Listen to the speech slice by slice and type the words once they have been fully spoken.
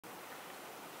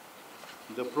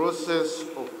the process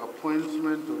of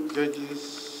appointment of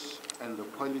judges and the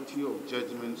quality of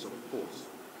judgments of courts.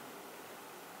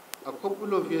 A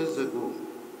couple of years ago,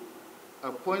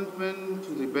 appointment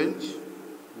to the bench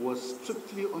was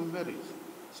strictly on merit,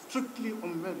 strictly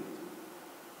on merit.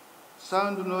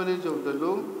 Sound knowledge of the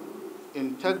law,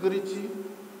 integrity,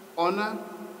 honor,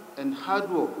 and hard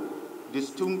work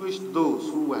distinguished those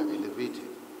who were elevated.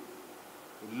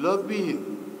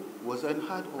 Lobbying was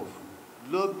unheard of.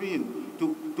 Lobbying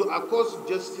to accost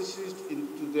justices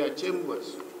into their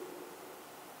chambers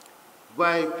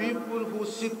by people who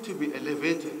seek to be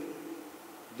elevated,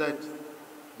 that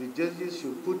the judges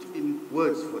should put in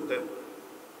words for them,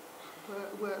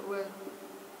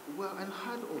 were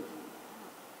unheard of.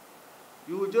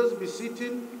 You will just be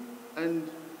sitting, and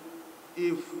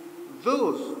if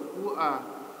those who are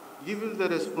given the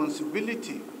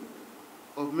responsibility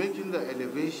of making the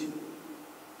elevation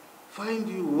find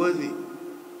you worthy,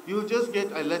 you just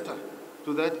get a letter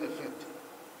to that effect.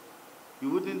 You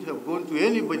wouldn't have gone to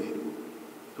anybody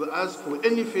to ask for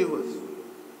any favors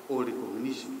or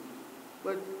recognition.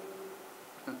 But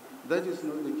that is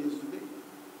not the case today,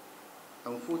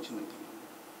 unfortunately.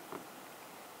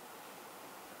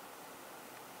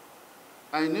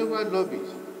 I never lobbied,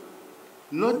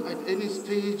 not at any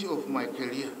stage of my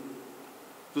career,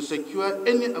 to secure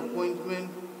any appointment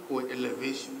or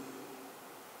elevation.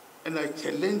 And I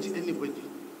challenge anybody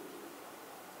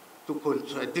to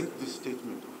contradict this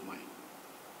statement of mine.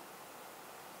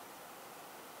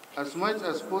 As much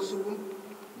as possible,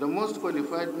 the most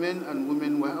qualified men and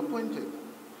women were appointed.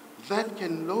 That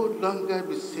can no longer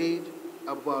be said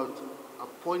about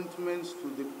appointments to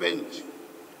the bench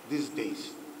these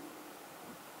days.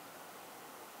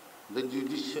 The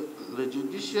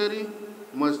judiciary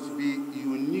must be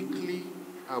uniquely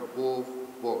above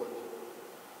board.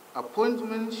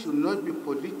 Appointments should not be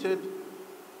polluted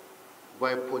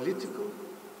by political,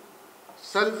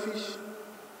 selfish,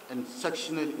 and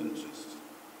sectional interests.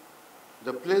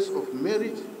 The place of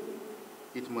merit,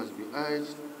 it must be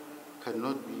urged,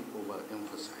 cannot be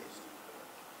overemphasized.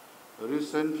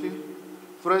 Recently,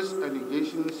 fresh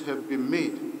allegations have been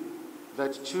made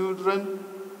that children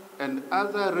and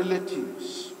other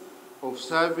relatives of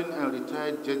serving and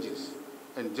retired judges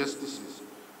and justices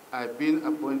are being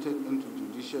appointed into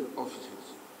judicial offices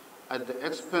at the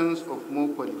expense of more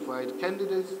qualified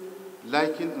candidates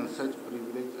lacking in such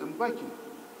privilege and backing.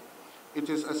 It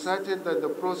is asserted that the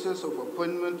process of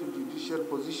appointment to judicial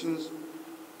positions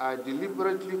are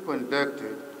deliberately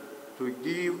conducted to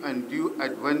give undue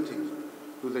advantage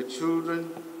to the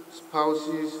children,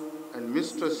 spouses, and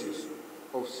mistresses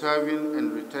of serving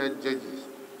and retired judges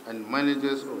and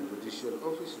managers of judicial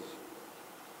offices.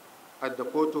 At the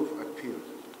Court of Appeal,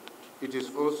 it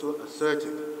is also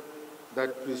asserted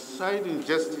that presiding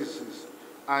justices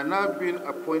are now being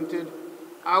appointed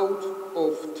out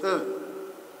of turn.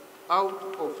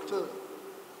 Out of turn.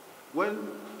 When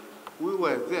we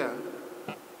were there,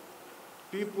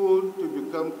 people to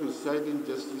become presiding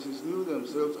justices knew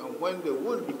themselves and when they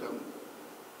would become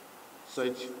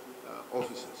such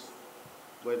officers.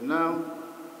 But now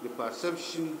the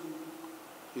perception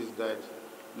is that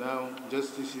now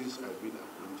justices are being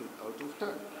appointed out of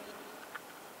turn.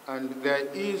 And there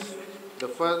is the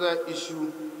further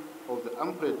issue of the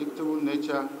unpredictable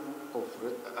nature of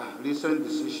recent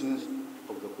decisions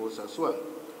of the courts as well.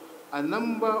 A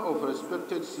number of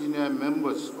respected senior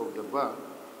members of the bar,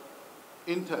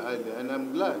 inter alia, and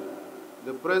I'm glad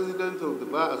the president of the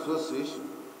Bar Association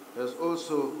has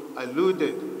also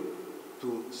alluded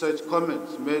to such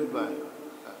comments made by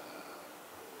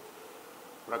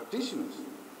practitioners